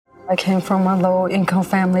I came from a low-income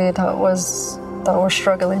family that was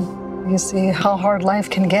struggling. You see how hard life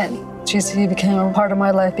can get. GC became a part of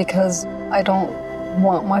my life because I don't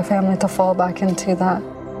want my family to fall back into that.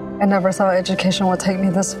 I never thought education would take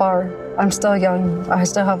me this far. I'm still young. I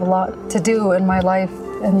still have a lot to do in my life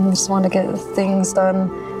and just want to get things done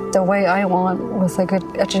the way I want with a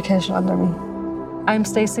good education under me. I'm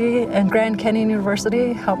Stacy, and Grand Canyon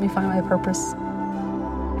University helped me find my purpose.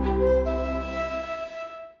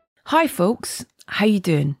 Hi folks, how you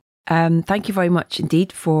doing? Thank you very much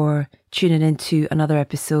indeed for tuning into another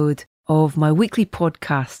episode of my weekly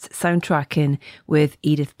podcast, Soundtracking with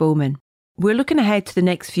Edith Bowman. We're looking ahead to the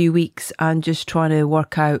next few weeks and just trying to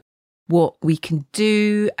work out what we can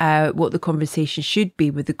do, what the conversation should be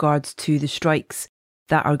with regards to the strikes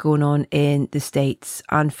that are going on in the States,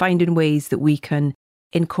 and finding ways that we can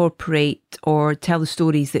incorporate or tell the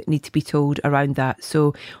stories that need to be told around that.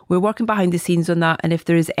 So we're working behind the scenes on that, and if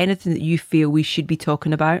there is anything that you feel we should be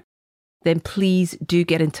talking about, then please do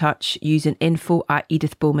get in touch using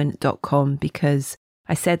info@edithbowman.com, because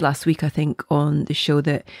I said last week, I think, on the show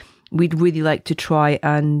that we'd really like to try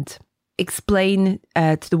and explain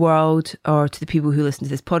to the world, or to the people who listen to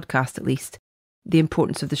this podcast at least, the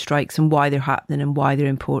importance of the strikes and why they're happening and why they're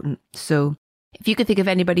important. So if you can think of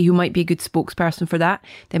anybody who might be a good spokesperson for that,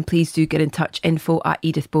 then please do get in touch,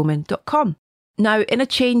 info@edithbowman.com. Now, in a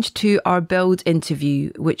change to our Build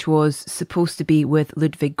interview, which was supposed to be with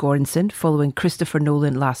Ludwig Göransson following Christopher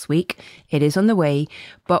Nolan last week, it is on the way,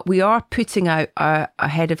 but we are putting out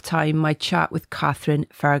ahead of time my chat with Kathryn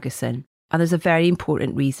Ferguson. And there's a very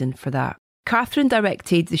important reason for that. Kathryn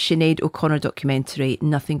directed the Sinéad O'Connor documentary,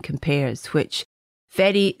 Nothing Compares, which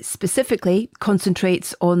very specifically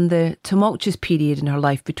concentrates on the tumultuous period in her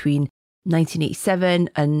life between 1987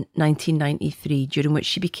 and 1993, during which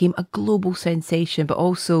she became a global sensation, but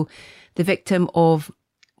also the victim of,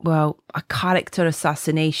 well, a character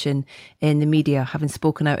assassination in the media, having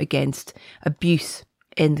spoken out against abuse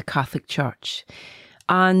in the Catholic Church.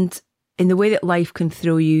 And in the way that life can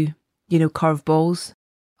throw you, curveballs,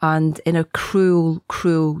 and in a cruel,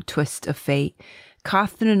 cruel twist of fate,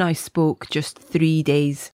 Kathryn and I spoke just 3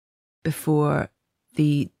 days before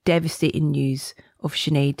the devastating news of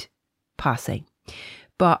Sinead passing.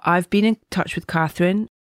 But I've been in touch with Kathryn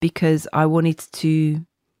because I wanted to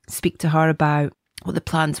speak to her about what the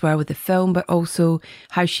plans were with the film, but also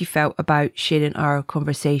how she felt about sharing our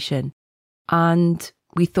conversation. And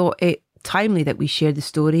we thought it timely that we shared the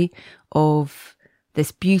story of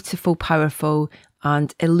this beautiful, powerful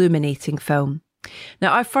and illuminating film.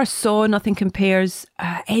 Now, I first saw Nothing Compares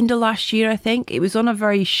end of last year, I think. It was on a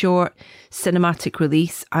very short cinematic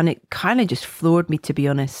release, and it kind of just floored me, to be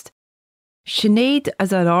honest. Sinead,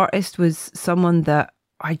 as an artist, was someone that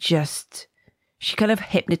she kind of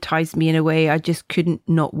hypnotised me in a way. I just couldn't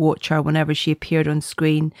not watch her whenever she appeared on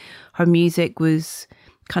screen. Her music was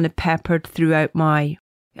kind of peppered throughout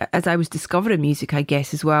as I was discovering music, I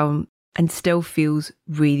guess, as well, and still feels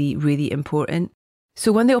really, really important.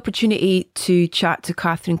 So when the opportunity to chat to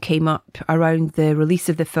Kathryn came up around the release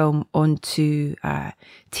of the film onto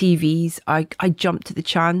TVs, I jumped at the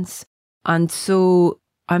chance. And so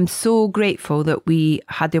I'm so grateful that we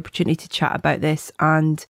had the opportunity to chat about this.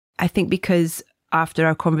 And I think because after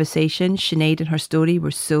our conversation, Sinead and her story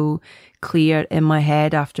were so clear in my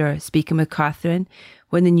head after speaking with Kathryn,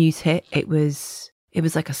 when the news hit, it was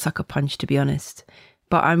like a sucker punch, to be honest.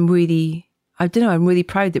 But I'm really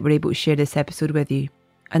proud that we're able to share this episode with you.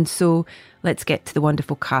 And so let's get to the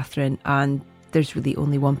wonderful Kathryn, and there's really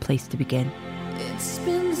only one place to begin. It's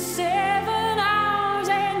been 7 hours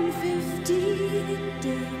and 15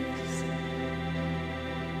 days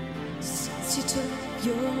since you took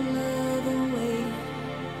your love away.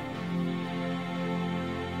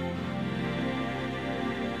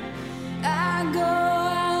 I go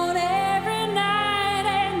out every night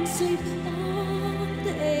and sleep all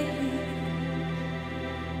day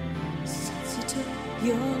since you took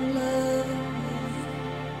your love away.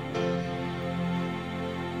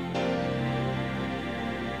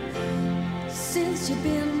 Since you've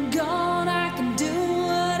been gone, I can do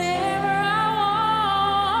whatever I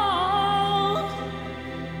want.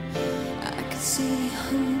 I can see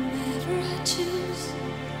whomever I choose.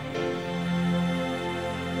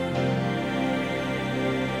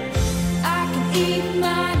 I can eat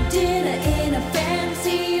my dinner in a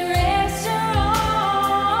fancy restaurant,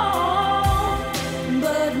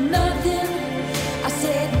 but nothing, I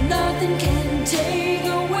said nothing can take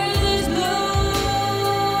away this blues,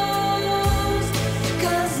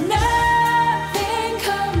 'cause nothing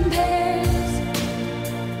compares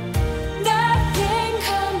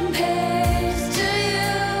to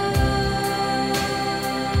you.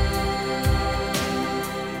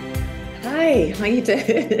 Hi, how you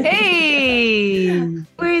doing? Hey,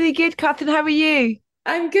 really good, Kathryn. How are you?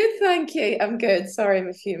 I'm good, thank you. I'm good. Sorry, I'm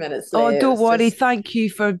a few minutes Oh, late. It don't was worry. just, Thank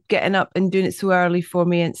you for getting up and doing it so early for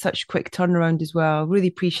me and such quick turnaround as well. Really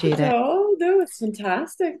appreciate it. oh no, it's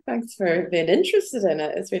fantastic. Thanks for being interested in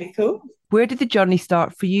it. It's really cool. Where did the journey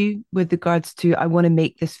start for you with regards to I want to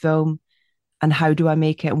make this film and how do I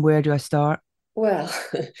make it and where do I start? Well,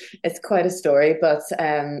 it's quite a story, but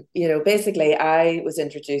basically, I was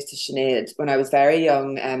introduced to Sinead when I was very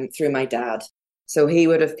young, through my dad. So he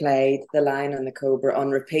would have played The Lion and the Cobra on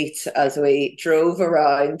repeat as we drove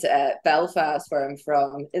around Belfast, where I'm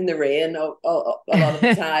from, in the rain a lot of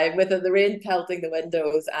the time, with the rain pelting the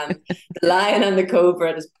windows and The Lion and the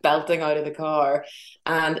Cobra just belting out of the car.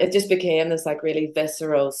 And it just became this like really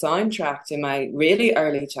visceral soundtrack to my really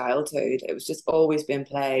early childhood. It was just always being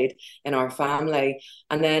played in our family.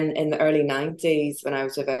 And then in the early 90s, when I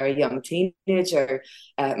was a very young teenager,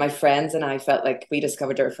 my friends and I felt like we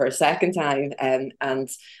discovered her for a second time. And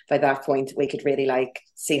by that point, we could really like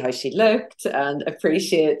see how she looked and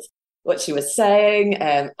appreciate what she was saying.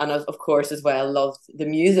 And of course, as well, loved the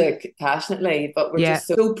music passionately. But we're Yeah. just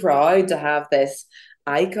so proud to have this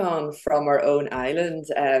icon from our own island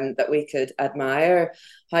that we could admire.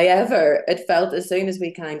 However, it felt as soon as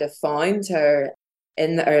we kind of found her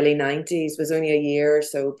in the early 90s, was only a year or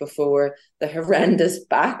so before the horrendous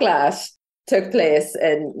backlash took place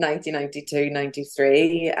in 1992,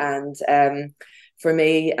 93. And for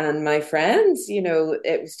me and my friends,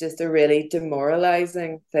 it was just a really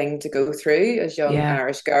demoralizing thing to go through as young Yeah.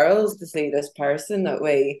 Irish girls, to see this person that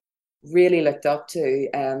we really looked up to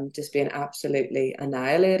just being absolutely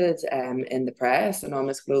annihilated in the press and on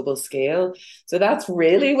this global scale. So that's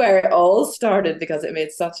really where it all started, because it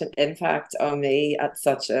made such an impact on me at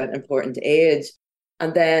such an important age.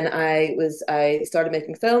 And then I started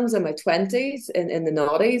making films in my 20s, in the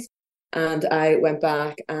noughties. And I went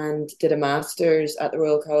back and did a master's at the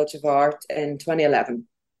Royal College of Art in 2011.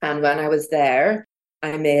 And when I was there,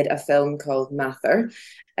 I made a film called Mather,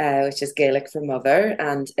 which is Gaelic for mother.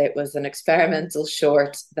 And it was an experimental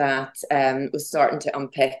short that was starting to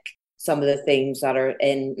unpick some of the themes that are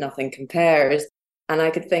in Nothing Compares. And I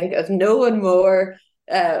could think of no one more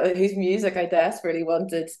whose music I desperately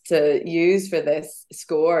wanted to use for this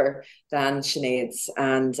score than Sinead's.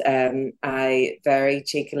 And I very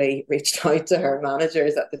cheekily reached out to her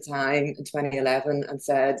managers at the time in 2011 and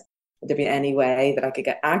said, would there be any way that I could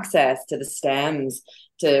get access to the stems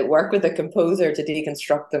to work with a composer to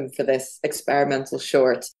deconstruct them for this experimental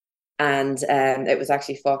short? And it was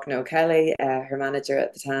actually Faulkner O'Kelly, her manager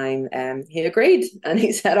at the time. He agreed and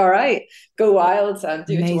he said, all right, go wild and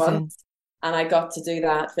do what you want. And I got to do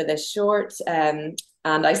that for this short. And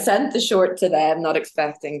I sent the short to them, not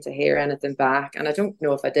expecting to hear anything back. And I don't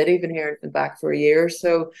know if I did even hear anything back for a year or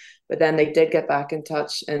so. But then they did get back in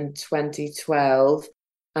touch in 2012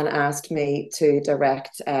 and asked me to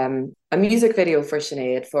direct a music video for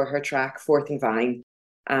Sinead for her track Fourth and Vine.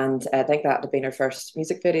 And I think that had been her first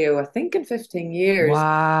music video, I think, in 15 years.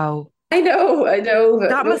 Wow. I know.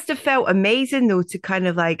 That must have felt amazing though, to kind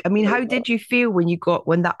of like, I mean, how did you feel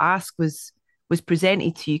when that ask was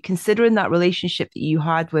presented to you, considering that relationship that you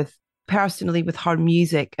had with personally with her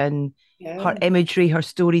music and her imagery, her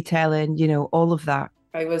storytelling, all of that?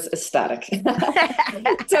 I was ecstatic.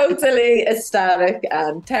 Totally ecstatic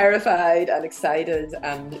and terrified and excited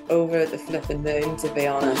and over the flipping moon, to be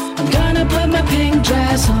honest. I'm gonna put my pink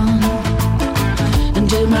dress on and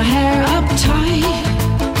do my hair up tight.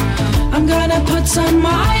 I'm gonna put some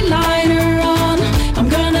eyeliner on. I'm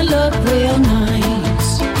gonna look real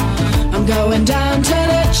nice. I'm going down to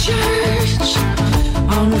the church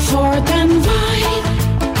on 4th and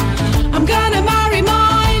Vine. I'm gonna marry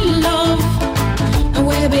my love and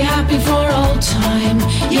we'll be happy for all time.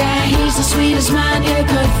 Yeah, he's the sweetest man you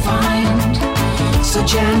could find. So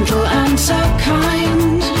gentle and so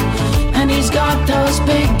kind. And he's got those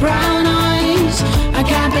big brown eyes. I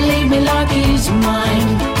can't believe me like he's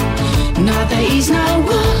mine. Not that he's no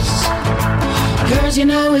wuss. Girls,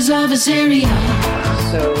 his love is serious.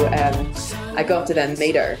 So I got to then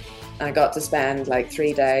meet her. I got to spend like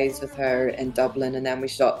 3 days with her in Dublin, and then we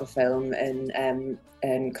shot the film in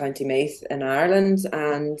County Meath in Ireland.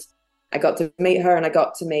 And I got to meet her, and I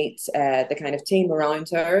got to meet the kind of team around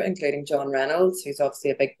her, including John Reynolds, who's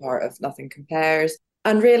obviously a big part of Nothing Compares.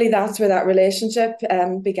 And really, that's where that relationship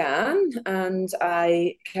began. And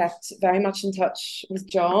I kept very much in touch with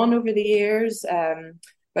John over the years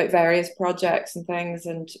about various projects and things.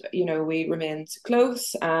 And, we remained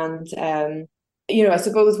close. And, I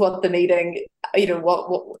suppose what the meeting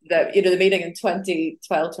the meeting in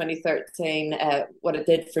 2012, 2013, what it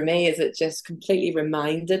did for me is it just completely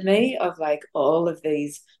reminded me of like all of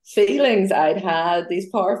these feelings I'd had, these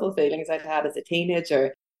powerful feelings I'd had as a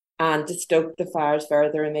teenager, and to stoke the fires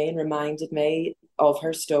further in me and reminded me of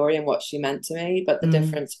her story and what she meant to me. But the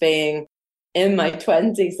difference being, in my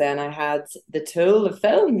 20s then I had the tool of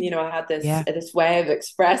film. I had this way of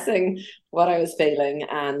expressing what I was feeling,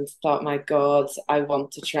 and thought, my God, I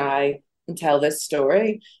want to try and tell this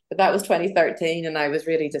story. But that was 2013, and I was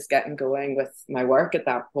really just getting going with my work at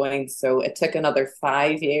that point. So it took another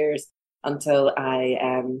 5 years until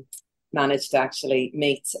I managed to actually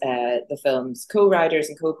meet the film's co-writers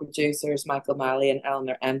and co-producers, Michael Malley and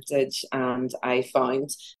Eleanor Emptage, and I found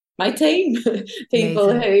my team, people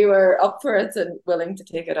Amazing. who were up for it and willing to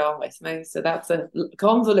take it on with me. So that's a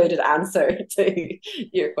convoluted answer to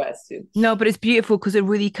your question. No, but it's beautiful because it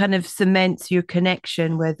really kind of cements your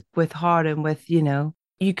connection with her, and with,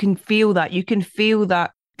 you can feel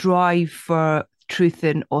that drive for truth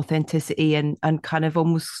and authenticity, and kind of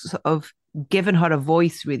almost sort of given her a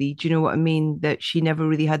voice, really. Do you know what I mean? That she never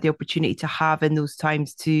really had the opportunity to have in those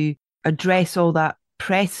times, to address all that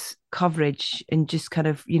press coverage, and just kind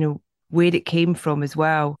of, where it came from as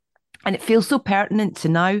well. And it feels so pertinent to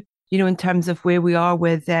now, in terms of where we are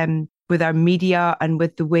with our media, and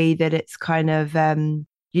with the way that it's kind of,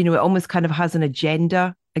 it almost kind of has an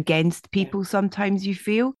agenda against people sometimes, you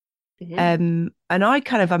feel. And I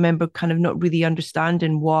remember kind of not really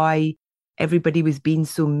understanding why everybody was being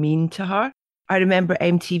so mean to her. I remember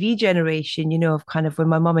MTV generation, of kind of when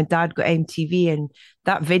my mum and dad got MTV, and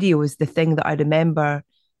that video was the thing that I remember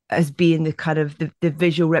as being the kind of the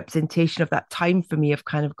visual representation of that time for me, of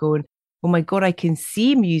kind of going, oh my God, I can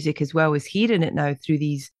see music as well as hearing it now through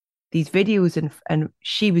these videos. And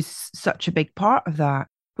she was such a big part of that.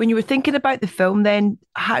 When you were thinking about the film then,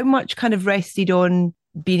 how much kind of rested on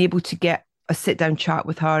being able to get a sit down chat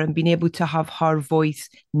with her, and being able to have her voice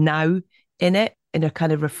now in it, in a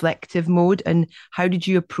kind of reflective mode? And how did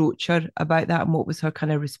you approach her about that, and what was her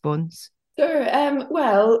kind of response? Sure.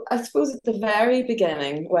 Well, I suppose at the very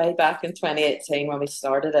beginning, way back in 2018 when we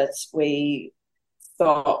started it, we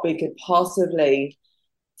thought we could possibly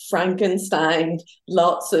Frankenstein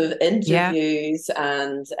lots of interviews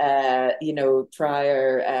and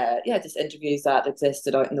prior just interviews that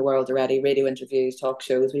existed out in the world already, radio interviews, talk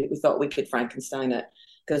shows. We thought we could Frankenstein it,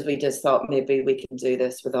 because we just thought maybe we can do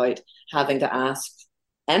this without having to ask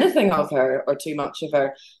anything of her or too much of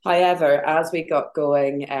her. However, as we got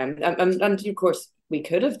going, and of course we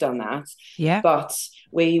could have done that, but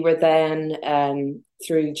we were then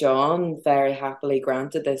through John very happily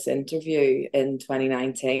granted this interview in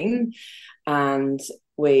 2019, and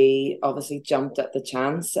we obviously jumped at the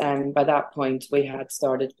chance. And by that point we had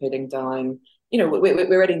started putting down, we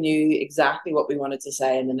already knew exactly what we wanted to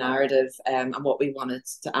say in the narrative, and what we wanted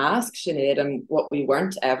to ask Sinead. And what we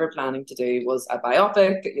weren't ever planning to do was a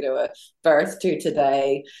biopic, a birth to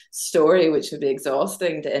today story, which would be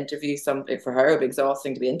exhausting to interview somebody for her, it would be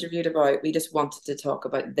exhausting to be interviewed about. We just wanted to talk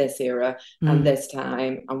about this era and this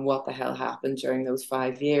time, and what the hell happened during those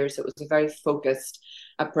 5 years. It was a very focused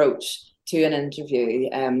approach to an interview.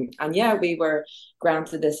 We were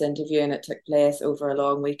granted this interview, and it took place over a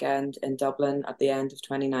long weekend in Dublin at the end of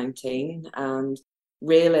 2019. And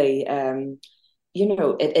really,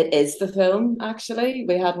 it is the film, actually.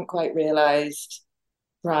 We hadn't quite realised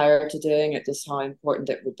prior to doing it just how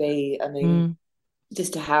important it would be. I mean,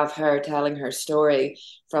 just to have her telling her story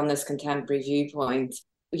from this contemporary viewpoint,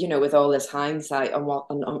 with all this hindsight on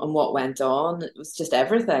what went on, it was just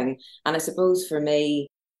everything. And I suppose for me,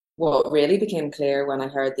 what really became clear when I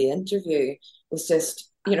heard the interview was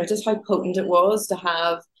just how potent it was to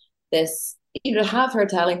have this, to have her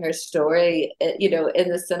telling her story, in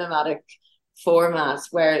the cinematic format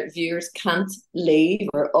where viewers can't leave,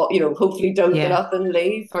 or, hopefully don't get up and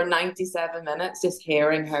leave for 97 minutes, just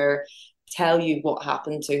hearing her tell you what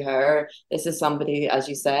happened to her. This is somebody, as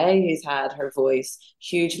you say, who's had her voice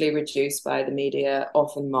hugely reduced by the media,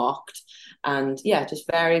 often mocked. And just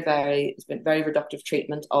it's been very reductive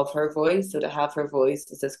treatment of her voice. So to have her voice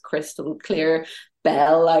as this crystal clear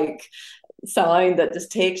bell-like sound that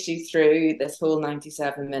just takes you through this whole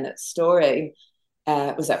 97-minute story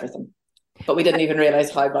was everything. But we didn't even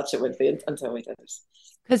realise how much it would be until we did it.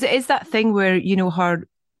 Because it is that thing where,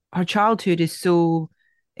 her childhood is so,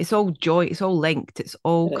 it's all joy, it's all linked, it's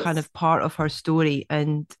all kind of part of her story.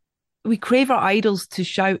 And we crave our idols to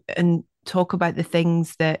shout and talk about the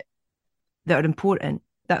things that are important.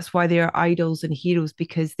 That's why they are idols and heroes,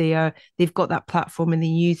 because they've got that platform, and they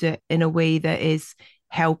use it in a way that is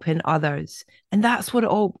helping others. And that's what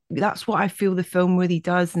I feel the film really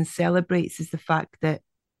does and celebrates, is the fact that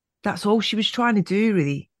that's all she was trying to do,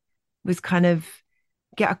 really, was kind of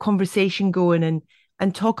get a conversation going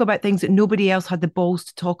and talk about things that nobody else had the balls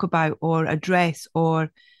to talk about or address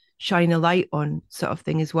or shine a light on, sort of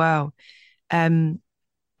thing as well.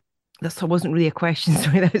 That wasn't really a question,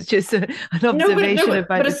 sorry, that was just an observation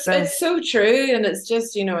about the film. It's so true, and it's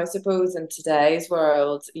just, I suppose in today's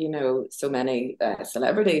world, so many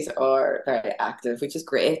celebrities are very active, which is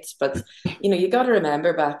great, but you got to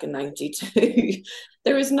remember back in 92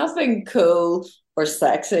 there was nothing cool or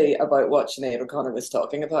sexy about what Sinead O'Connor was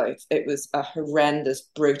talking about. It was a horrendous,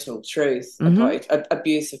 brutal truth about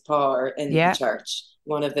abuse of power in the church,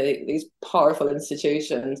 one of these powerful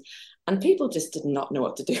institutions. And people just did not know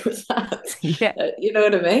what to do with that. Yeah. You know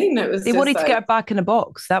what I mean? They wanted to get it back in a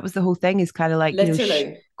box. That was the whole thing, is kind of like,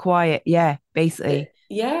 literally quiet. Yeah, basically.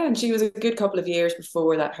 Yeah, and she was a good couple of years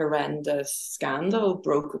before that horrendous scandal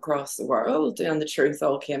broke across the world, and the truth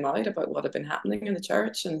all came out about what had been happening in the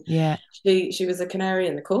church. And she was a canary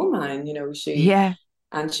in the coal mine,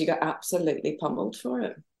 and she got absolutely pummeled for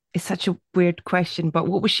it. It's such a weird question, but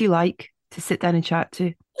what was she like to sit down and chat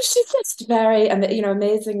to? She's just very,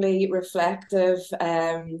 amazingly reflective.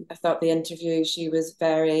 I thought the interview, she was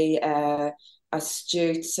very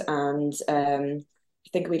astute, and I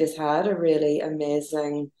think we just had a really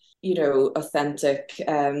amazing, authentic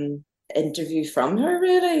interview from her,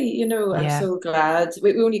 really. I'm so glad.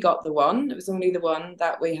 We only got the one. It was only the one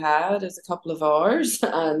that we had. It was a couple of hours,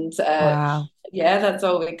 and wow. Yeah, that's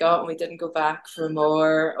all we got, and we didn't go back for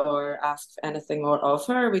more or ask for anything more of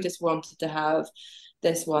her. We just wanted to have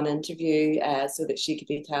this one interview so that she could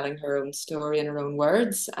be telling her own story in her own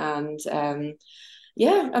words. And it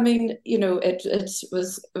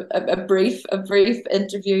was a brief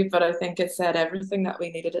interview, but I think it said everything that we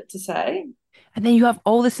needed it to say. And then you have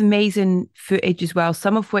all this amazing footage as well,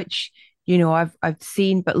 some of which I've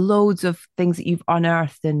seen, but loads of things that you've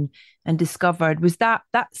unearthed and discovered. Was that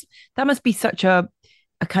must be such a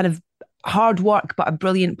kind of hard work, but a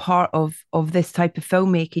brilliant part of this type of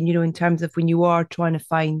filmmaking, in terms of when you are trying to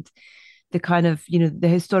find the kind of, the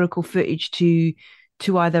historical footage to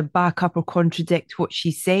either back up or contradict what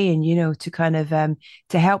she's saying, to kind of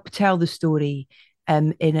to help tell the story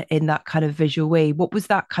in that kind of visual way. What was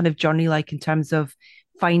that kind of journey like in terms of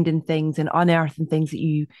finding things and unearthing things that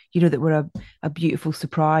you that were a beautiful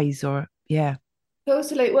surprise? Or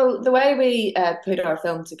Totally. Well, the way we put our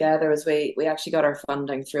film together is we actually got our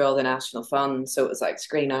funding through all the national funds. So it was like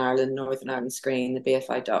Screen Ireland, Northern Ireland Screen, the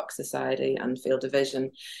BFI Doc Society, and Field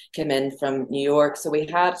Division came in from New York. So we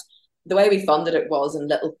had, the way we funded it was in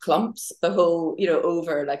little clumps, the whole,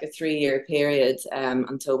 over like a 3-year period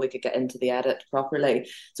until we could get into the edit properly.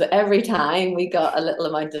 So every time we got a little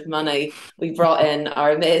amount of money, we brought in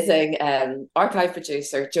our amazing archive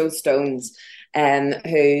producer, Joe Stones,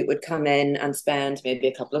 who would come in and spend maybe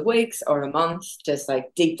a couple of weeks or a month just like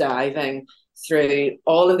deep diving through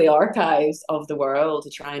all of the archives of the world to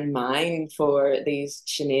try and mine for these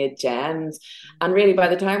Sinead gems. And really, by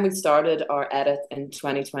the time we started our edit in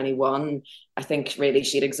 2021, I think really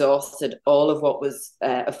she'd exhausted all of what was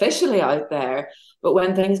officially out there. But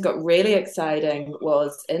when things got really exciting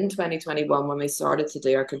was in 2021 when we started to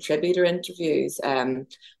do our contributor interviews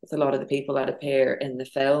with a lot of the people that appear in the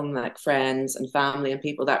film, like friends and family and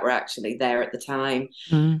people that were actually there at the time.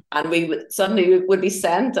 And we would suddenly be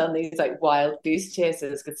sent on these like wild goose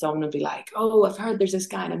chases, because someone would be like, oh, I've heard there's this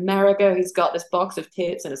guy in America who's got this box of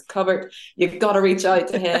tapes in his cupboard. You've got to reach out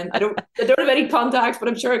to him. I don't have any contacts, but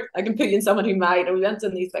I'm sure I can put you in someone who might. And we went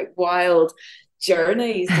on these like wild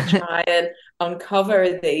journeys to try and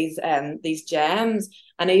uncover these gems.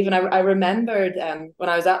 And even I remembered when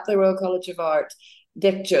I was at the Royal College of Art,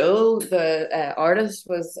 Dick Joel, the artist,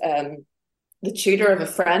 was the tutor of a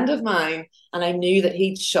friend of mine, and I knew that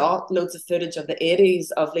he'd shot loads of footage of the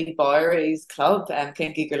 80s of Lee Bowery's club,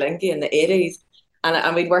 Kinky Gerlinky, in the 80s,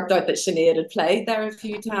 and we'd worked out that Sinead had played there a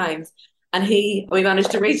few times. And we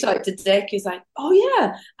managed to reach out to Dick. He's like, oh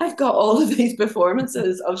yeah, I've got all of these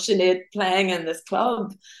performances of Sinead playing in this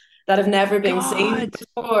club that have never been seen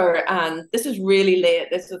before. And this was really late.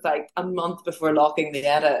 This was like a month before locking the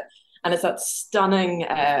edit. And it's that stunning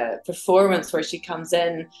performance where she comes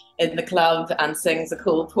in the club and sings a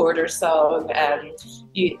Cole Porter song,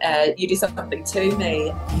 you do something to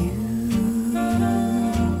me. You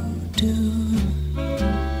do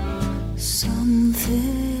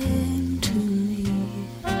something.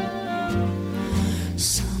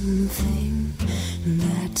 Something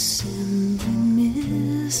that simply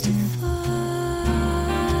mystifies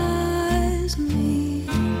me.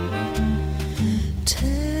 Tell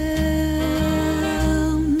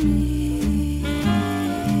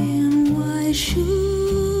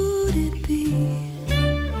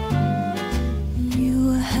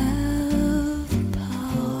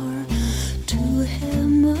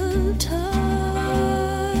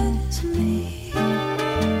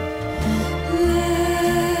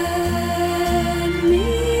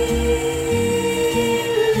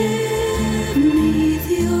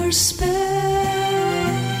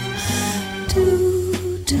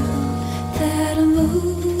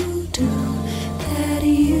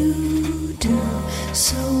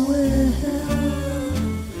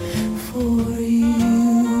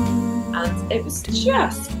it was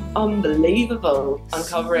just unbelievable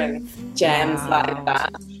uncovering gems like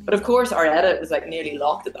that. But of course, our edit was like nearly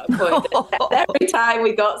locked at that point. Every time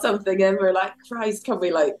we got something in, we're like, Christ, can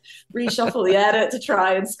we like reshuffle the edit to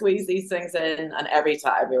try and squeeze these things in? And every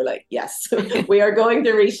time we were like, yes, we are going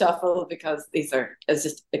to reshuffle because it's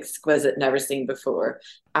just exquisite, never seen before.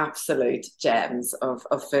 Absolute gems of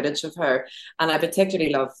footage of her. And I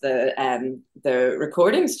particularly love the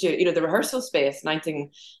recording studio, the rehearsal space,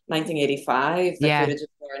 1985, the footage of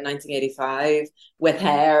her in 1985 with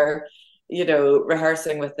hair,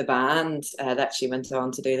 rehearsing with the band that she went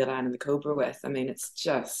on to do The Lion and the Cobra with. I mean, it's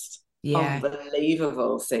just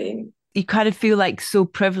unbelievable seeing. You kind of feel like so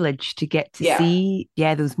privileged to get to see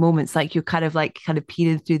those moments, like you're kind of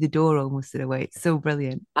peering through the door almost in a way. It's so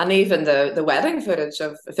brilliant. And even the wedding footage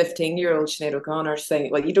of a 15-year-old Sinead O'Connor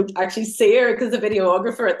singing, well, you don't actually see her because the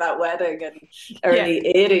videographer at that wedding in early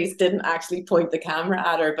 80s didn't actually point the camera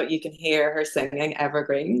at her, but you can hear her singing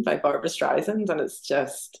Evergreen by Barbra Streisand, and it's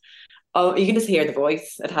just, you can just hear the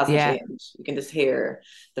voice. It hasn't changed. You can just hear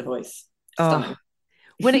the voice. Stunning.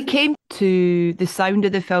 When it came to the sound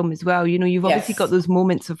of the film as well, you've obviously got those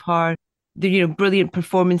moments of her, brilliant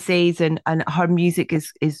performances, and her music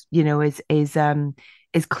is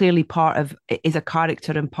clearly is a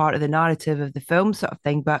character and part of the narrative of the film, sort of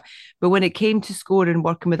thing. But when it came to score and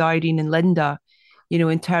working with Irene and Linda,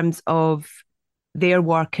 in terms of their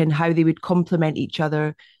work and how they would complement each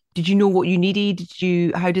other, did you know what you needed?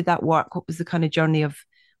 How did that work? What was the kind of journey of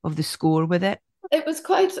the score with it? It was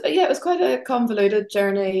quite a convoluted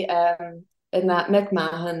journey in that Mick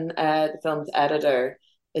Mahon, the film's editor,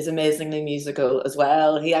 is amazingly musical as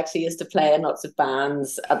well. He actually used to play in lots of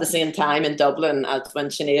bands at the same time in Dublin as when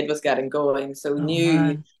Sinead was getting going. So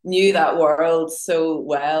knew that world so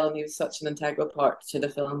well, and he was such an integral part to the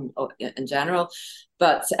film in general.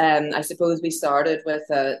 But I suppose we started with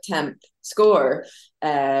a temp score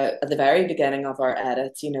at the very beginning of our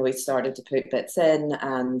edit. We started to put bits in,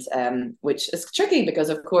 and which is tricky because,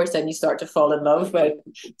 of course, then you start to fall in love with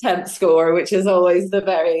temp score, which is always the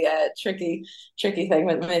very tricky thing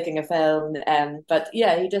with making a film. But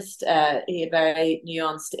yeah, he had very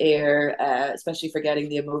nuanced ear, especially for getting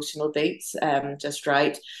the emotional beats just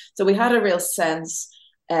right. So we had a real sense,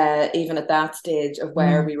 even at that stage, of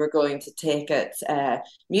where we were going to take it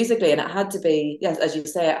musically, and it had to be, yes, as you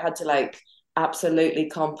say, it had to absolutely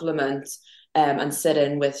complement and sit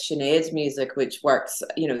in with Sinead's music, which works.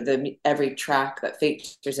 Every track that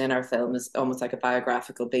features in our film is almost like a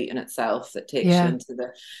biographical beat in itself that takes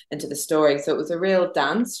you into the story. So it was a real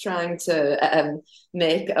dance trying to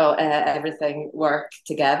make everything work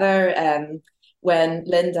together. When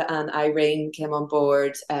Linda and Irene came on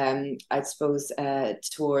board, I suppose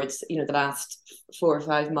towards the last 4 or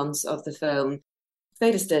 5 months of the film,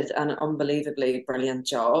 they just did an unbelievably brilliant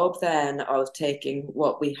job then of taking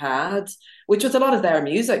what we had, which was a lot of their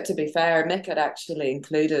music, to be fair. Mick had actually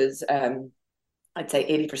included, I'd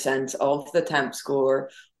say 80% of the temp score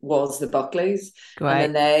was the Buckleys. Right.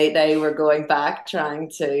 And then they were going back trying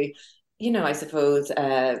to, I suppose,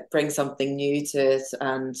 bring something new to it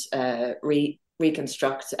and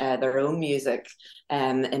reconstruct their own music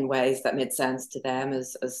in ways that made sense to them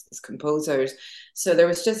as composers. So it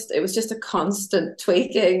was just a constant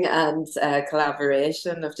tweaking and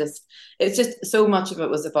collaboration of it's just so much of it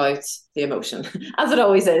was about the emotion, as it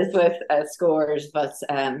always is with scores, but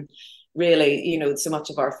really, so much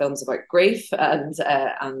of our film's about grief and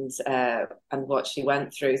what she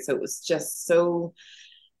went through. So it was just so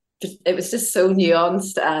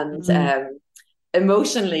nuanced and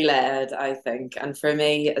emotionally led, I think. And for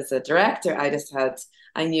me as a director,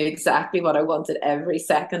 I knew exactly what I wanted every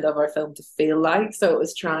second of our film to feel like. So it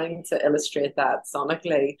was trying to illustrate that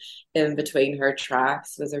sonically in between her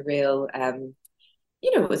tracks was a real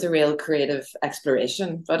it was a real creative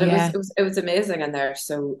exploration. But it was amazing, and they're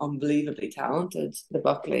so unbelievably talented, the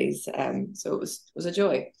Buckleys. So it was a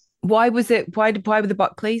joy. Why were the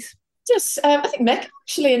Buckleys? Just I think Mick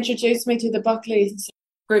actually introduced me to the Buckleys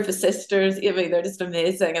group of sisters. They're just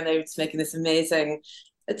amazing, and they're just making this amazing.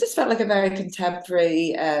 It just felt like a very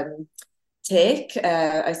contemporary take,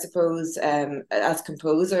 I suppose. As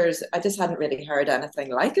composers, I just hadn't really heard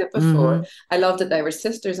anything like it before. I loved that they were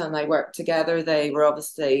sisters and they worked together. They were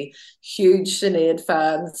obviously huge Sinead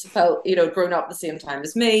fans, felt grown up the same time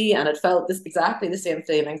as me, and it felt exactly the same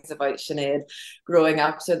feelings about Sinead growing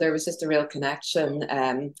up. So there was just a real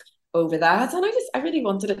connection over that, and I really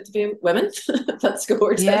wanted it to be women that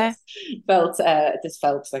scored it. This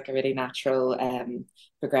felt like a really natural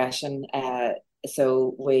progression.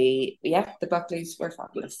 So the Buckleys were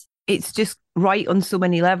fabulous. It's just right on so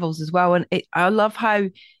many levels as well, and I love how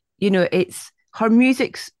it's her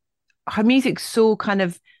her music's so kind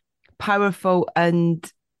of powerful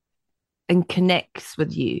and connects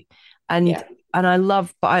with you. And I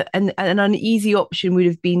love, and an easy option would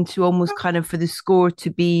have been to almost kind of for the score to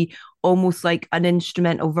be almost like an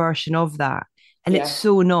instrumental version of that. And it's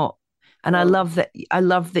so not. And I love that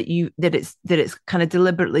it's kind of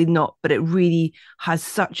deliberately not, but it really has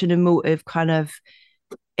such an emotive kind of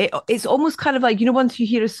it's almost kind of like, you know, once you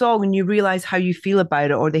hear a song and you realize how you feel about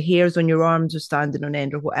it, or the hairs on your arms are standing on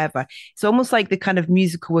end or whatever. It's almost like the kind of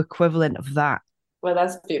musical equivalent of that. Well,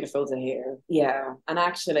 that's beautiful to hear. Yeah. And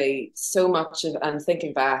actually, so much of, I'm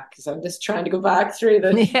thinking back, because I'm just trying to go back through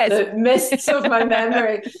the mists of my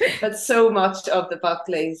memory, but so much of the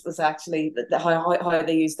Buckleys was actually how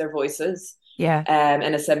they use their voices. Yeah.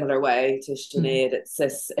 In a similar way to Sinead.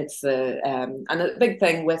 And a big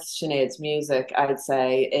thing with Sinead's music, I'd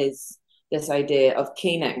say, is this idea of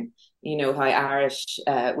keening. You know, how Irish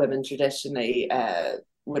women traditionally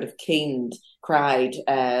would have keened, cried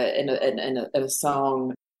in a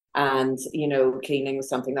song. And, you know, keening was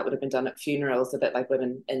something that would have been done at funerals, a bit like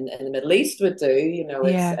women in the Middle East would do. You know,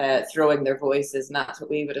 it's throwing their voices, and that's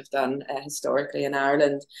what we would have done historically in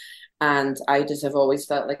Ireland. And I just have always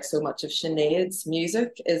felt like so much of Sinead's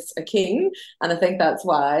music is a keen. And I think that's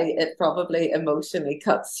why it probably emotionally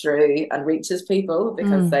cuts through and reaches people,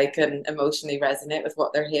 because they can emotionally resonate with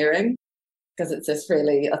what they're hearing, because it's this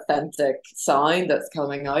really authentic sound that's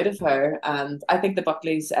coming out of her. And I think the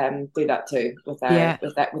Buckleys do that too with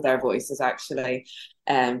their voices, actually.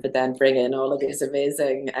 But then bring in all of these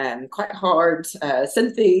amazing quite hard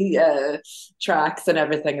synthy tracks and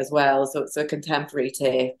everything as well. So it's a contemporary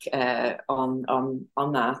take on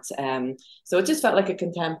that. So it just felt like a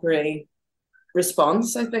contemporary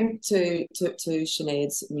response, I think, to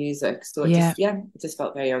Sinead's music. So it just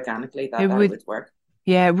felt very organically that would work.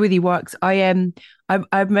 Yeah, it really works. I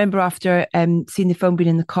remember after seeing the film, being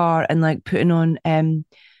in the car and like putting on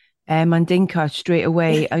Mandinka straight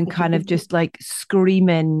away and kind of just like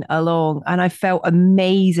screaming along, and I felt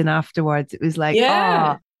amazing afterwards. It was like,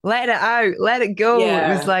 let it out, let it go. It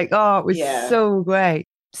was like, it was so great,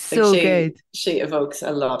 so good. She evokes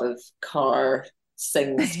a lot of car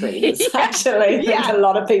sing screams. Actually, a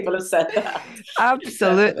lot of people have said that.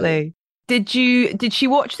 Absolutely. Definitely. Did she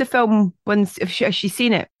watch the film once? Has she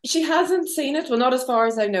seen it? She hasn't seen it. Well, not as far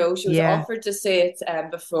as I know. She was offered to see it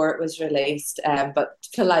before it was released, but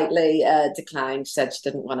politely declined. She said she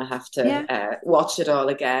didn't want to have to watch it all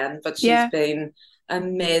again. But she's been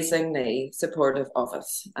amazingly supportive of it.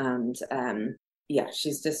 And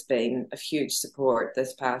she's just been a huge support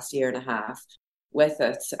this past year and a half with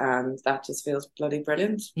it. And that just feels bloody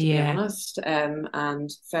brilliant, to be honest. And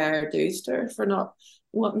fair dues to her for not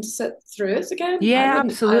wanting to sit through it again.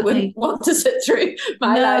 Absolutely. I wouldn't want to sit through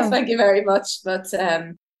my life, thank you very much. But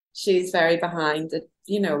she's very behind it.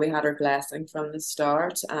 You know, we had her blessing from the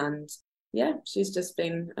start, and she's just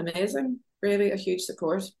been amazing. Really a huge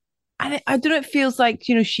support. And I don't know, it feels like,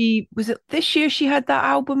 you know, was it this year she had that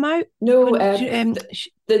album out? No, the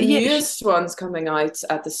newest one's coming out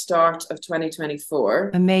at the start of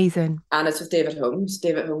 2024. Amazing. And it's with David Holmes.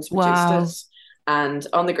 David Holmes produced it. And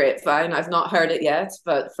on the grapevine, I've not heard it yet,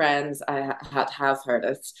 but friends I have heard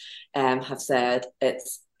it, have said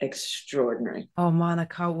it's extraordinary. Oh man, I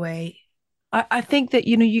can't wait. I think that,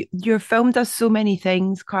 you know, your film does so many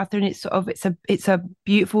things, Kathryn. It's a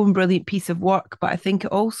beautiful and brilliant piece of work, but I think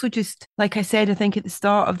it also just, like I said, I think at the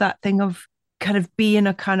start of that thing of kind of being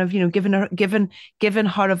a kind of, you know, giving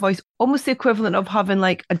her a voice, almost the equivalent of having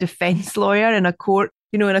like a defense lawyer in a court,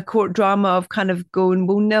 you know, in a court drama, of kind of going,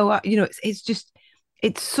 well, no, you know,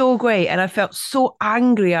 it's so great. And I felt so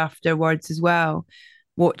angry afterwards as well,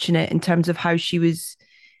 watching it, in terms of how she was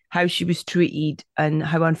treated and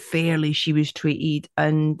how unfairly she was treated.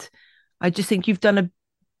 And I just think you've done a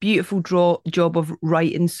beautiful job of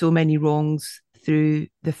righting so many wrongs through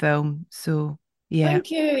the film. So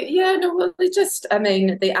thank you. Well,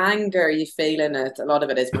 the anger you feel in it, a lot of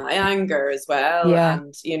it is my anger as well.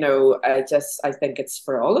 And, you know, I think it's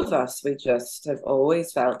for all of us. We just have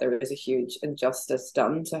always felt there was a huge injustice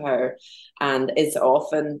done to her, and it's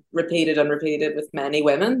often repeated and repeated with many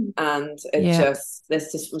women. And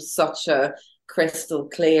this just was such a crystal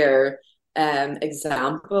clear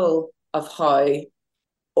example of how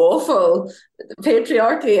awful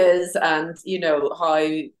patriarchy is, and, you know, how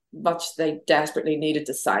much they desperately needed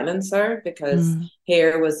to silence her, because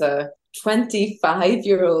here was a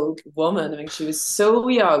 25-year-old woman. I mean, she was so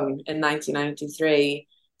young in 1993,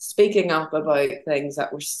 speaking up about things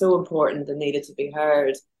that were so important and needed to be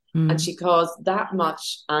heard. And she caused that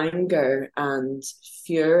much anger and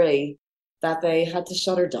fury that they had to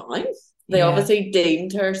shut her down. They obviously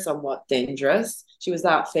deemed her somewhat dangerous. she was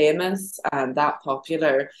that famous and that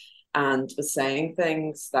popular and was saying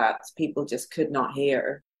things that people just could not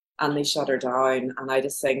hear, and they shut her down. And I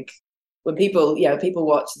just think when people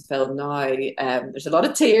watch the film now, there's a lot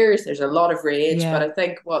of tears, there's a lot of rage, but I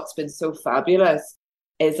think what's been so fabulous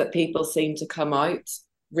is that people seem to come out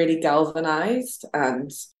really galvanized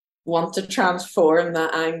and want to transform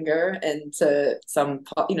that anger into some,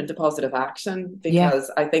 into positive action.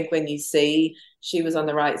 Because I think when you see she was on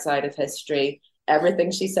the right side of history,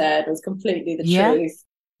 everything she said was completely the truth.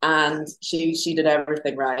 And she did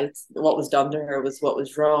everything right. What was done to her was what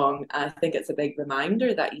was wrong. I think it's a big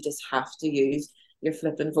reminder that you just have to use your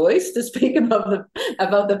flippant voice to speak above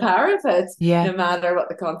the parapet, no matter what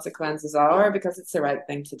the consequences are, because it's the right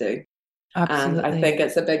thing to do. Absolutely. And I think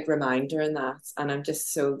it's a big reminder in that. And I'm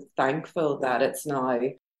just so thankful that it's now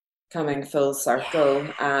coming full circle.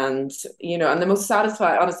 And, and the most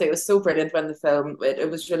satisfying, honestly, it was so brilliant when the film, it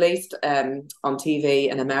was released on TV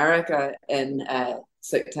in America in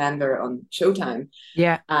September on Showtime.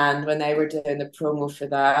 Yeah. And when they were doing the promo for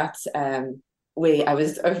that, I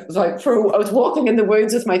was walking in the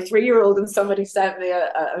woods with my 3-year-old, and somebody sent me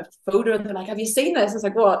a photo, and they're like, "Have you seen this?" I was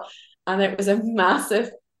like, "What?" And it was a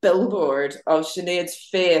massive billboard of Sinead's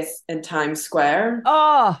face in Times Square.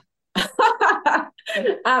 Oh.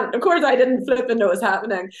 And of course I didn't flip and know what was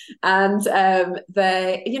happening. And and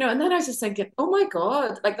then I was just thinking, oh my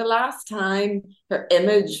God, like the last time her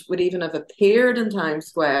image would even have appeared in Times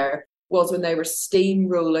Square was when they were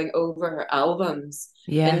steamrolling over her albums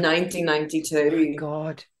in 1992. Oh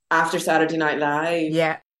God. After Saturday Night Live.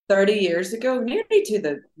 Yeah. 30 years ago, nearly to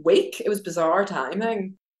the week. It was bizarre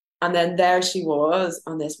timing. And then there she was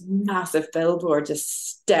on this massive billboard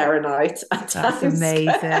just staring out at That's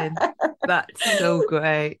amazing. That's so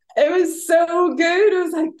great. It was so good. It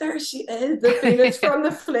was like, there she is, the Phoenix from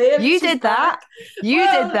the flame. You did that. You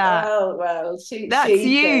did that. Well, she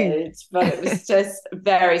did. But it was just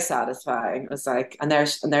very satisfying. It was like, and there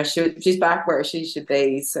she's back where she should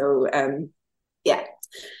be. So,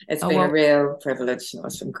 it's been a real privilege.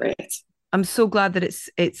 It's been great. I'm so glad that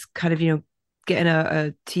it's kind of, getting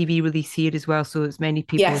a TV release here as well, so as many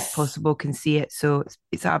people as possible can see it. So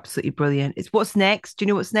it's absolutely brilliant. It's what's next? Do you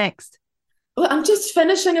know what's next? Well, I'm just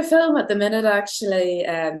finishing a film at the minute, actually.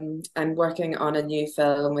 I'm working on a new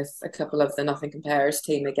film with a couple of the Nothing Compares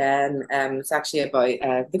team again. It's actually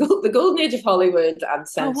about the golden age of Hollywood and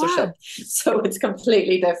censorship. Oh, wow. So it's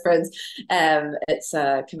completely different. It's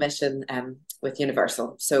a commission with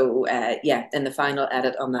Universal. So in the final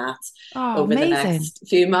edit on that over the next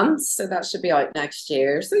few months. So that should be out next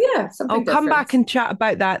year. So something different. Come back and chat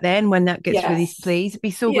about that then when that gets released, please. It'd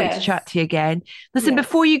be so great to chat to you again. Listen,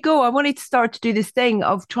 before you go, I wanted to start to do this thing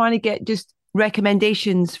of trying to get just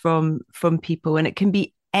recommendations from people, and it can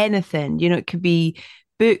be anything. It could be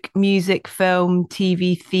book, music, film,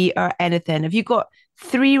 TV, theatre, anything. Have you got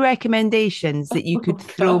 3 recommendations that you could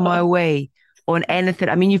throw my way on anything?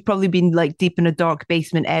 I mean, you've probably been like deep in a dark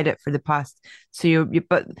basement edit for the past, so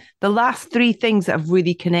but the last 3 things that have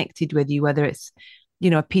really connected with you, whether it's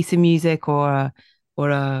a piece of music or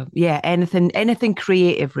anything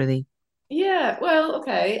creative, really. Yeah, well,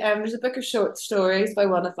 okay. There's a book of short stories by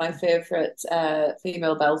one of my favourite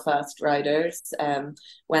female Belfast writers,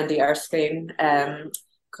 Wendy Erskine,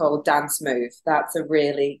 called Dance Move. That's a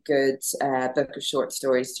really good book of short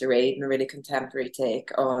stories to read, and a really contemporary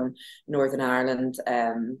take on Northern Ireland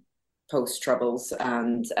post-Troubles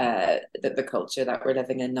and the culture that we're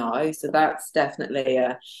living in now. So that's definitely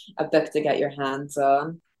a book to get your hands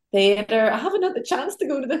on. Theatre. I haven't had the chance to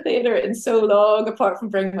go to the theatre in so long, apart from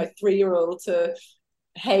bringing my 3-year-old to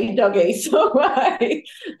Hey Dougie. So I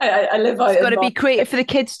live out. It's got to be creative for the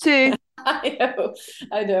kids too. I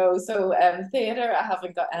know. So theatre, I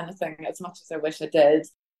haven't got anything as much as I wish I did.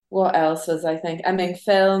 What else was I think? I mean,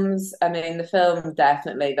 films. I mean, the film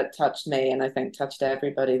definitely that touched me, and I think touched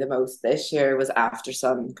everybody the most this year, was After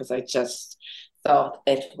Sun, because I just thought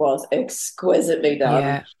it was exquisitely done.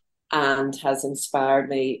 Yeah. And has inspired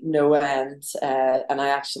me no end. And I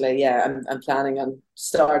actually, I'm planning on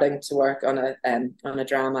starting to work on a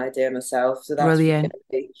drama idea myself. So that's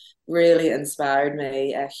really inspired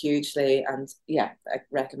me hugely. And I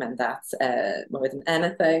recommend that more than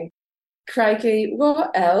anything. Crikey,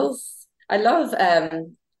 what else? I love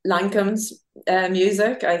Lankam's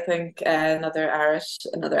music. I think another Irish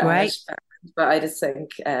band. But I just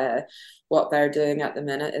think what they're doing at the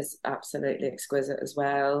minute is absolutely exquisite as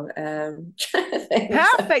well.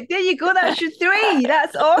 Perfect. There you go. That's your 3.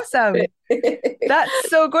 That's awesome. That's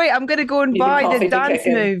so great. I'm going to go and buy the Dance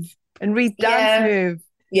Move and read Dance Move.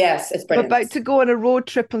 Yes, it's brilliant. I'm about to go on a road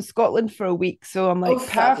trip in Scotland for a week, so I'm like,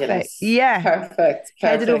 perfect. Fabulous. Yeah. Perfect.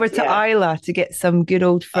 Headed over to Islay to get some good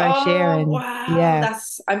old fresh air. And wow. yeah.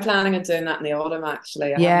 I'm planning on doing that in the autumn,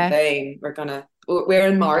 actually. I haven't been. We're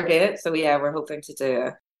in Margate, so we're hoping to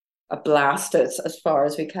do a blast it as far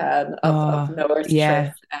as we can of north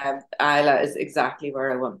trip. Islay is exactly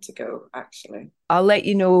where I want to go, actually. I'll let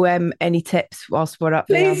you know any tips whilst we're up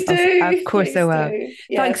there. Please do. Of course I will. Yes,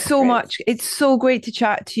 thanks so much. It's so great to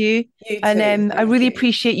chat to you. You too. And I really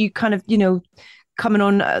appreciate you kind of, coming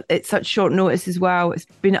on at such short notice as well. It's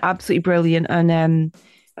been absolutely brilliant. And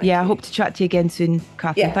I hope to chat to you again soon,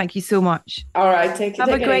 Kathryn. Yeah. Thank you so much. All right. Take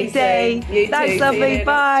a great day. You Thanks, too. lovely.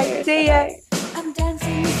 Bye. Cheers. See ya. I'm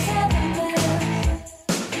dancing with 7 bells,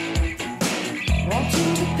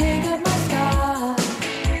 watching to pick up my star.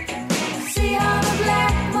 See how the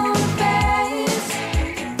black moon fades,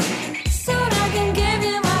 soon I can give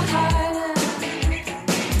you my heart.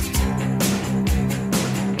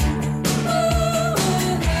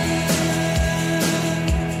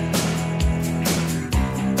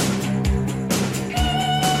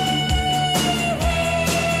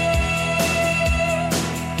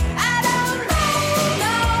 I don't know,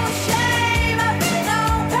 no shame, I feel no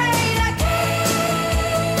pain, I can't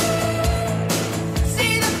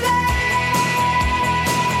see the flame,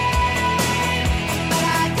 but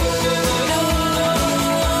I do know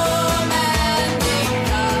romantic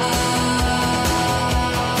love.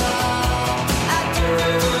 I do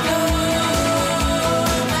know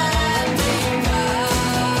romantic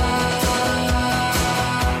love.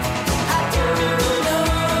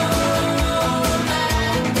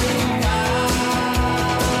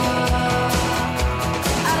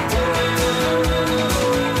 I do know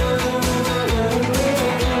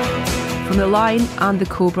romantic From The Lion and the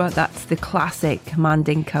Cobra, that's the classic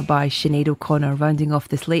Mandinka by Sinéad O'Connor, rounding off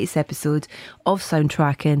this latest episode of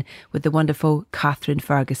Soundtracking with the wonderful Kathryn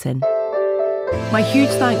Ferguson. My huge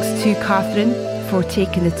thanks to Kathryn for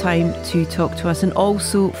taking the time to talk to us, and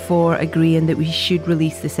also for agreeing that we should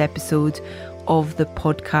release this episode of the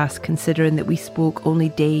podcast, considering that we spoke only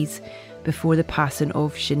days before the passing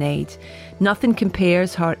of Sinéad. Nothing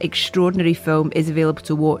Compares, her extraordinary film, is available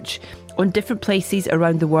to watch on different places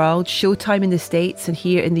around the world. Showtime in the States, and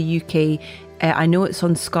here in the UK, I know it's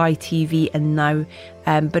on Sky TV and Now,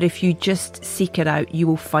 but if you just seek it out, you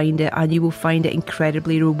will find it, and you will find it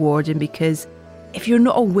incredibly rewarding, because if you're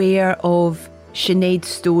not aware of Sinéad's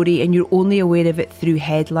story and you're only aware of it through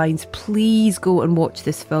headlines, please go and watch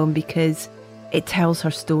this film, because it tells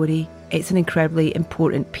her story. It's an incredibly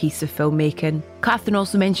important piece of filmmaking. Kathryn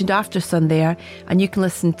also mentioned After Sun there, and you can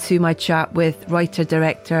listen to my chat with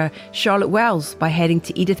writer-director Charlotte Wells by heading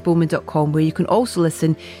to edithbowman.com, where you can also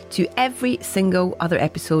listen to every single other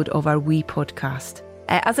episode of our wee podcast.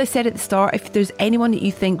 As I said at the start, if there's anyone that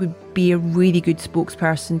you think would be a really good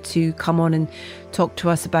spokesperson to come on and talk to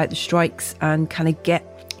us about the strikes and kind of get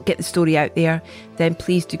the story out there, then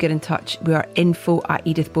please do get in touch. We are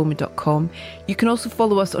info@edithbowman.com. You can also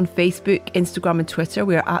follow us on Facebook, Instagram and Twitter.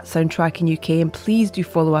 We are at Soundtracking UK, and please do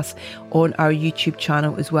follow us on our YouTube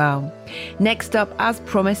channel as well. Next up, as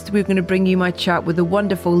promised, we're going to bring you my chat with the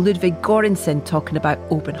wonderful Ludwig Göransson talking about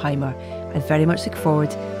Oppenheimer. I very much look forward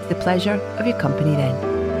to the pleasure of your company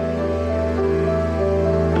then.